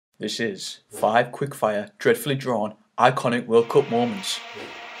This is 5 quickfire, dreadfully drawn, iconic World Cup moments.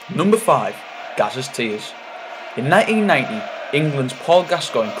 Number 5, Gazza's tears. In 1990, England's Paul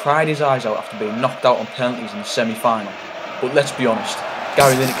Gascoigne cried his eyes out after being knocked out on penalties in the semi-final. But let's be honest,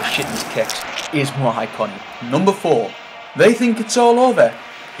 Gary Lineker shitting his kicks is more iconic. Number 4, they think it's all over.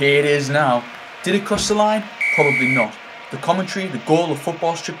 Here it is now. Did it cross the line? Probably not. The commentary, the goal, the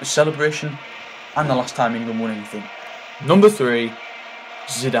football strip, the celebration, and the last time England won anything. Number 3,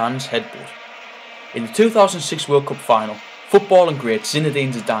 Zidane's headbutt. In the 2006 World Cup final, footballing great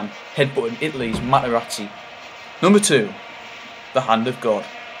Zinedine Zidane headbutted Italy's Materazzi. Number 2, the hand of God.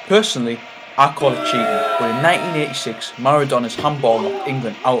 Personally, I call it cheating, but in 1986, Maradona's handball knocked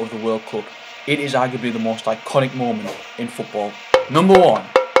England out of the World Cup. It is arguably the most iconic moment in football. Number 1,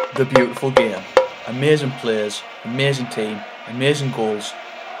 the beautiful game. Amazing players, amazing team, amazing goals,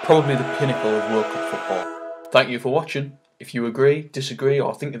 probably the pinnacle of World Cup football. Thank you for watching. If you agree, disagree,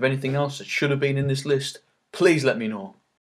 or think of anything else that should have been in this list, please let me know.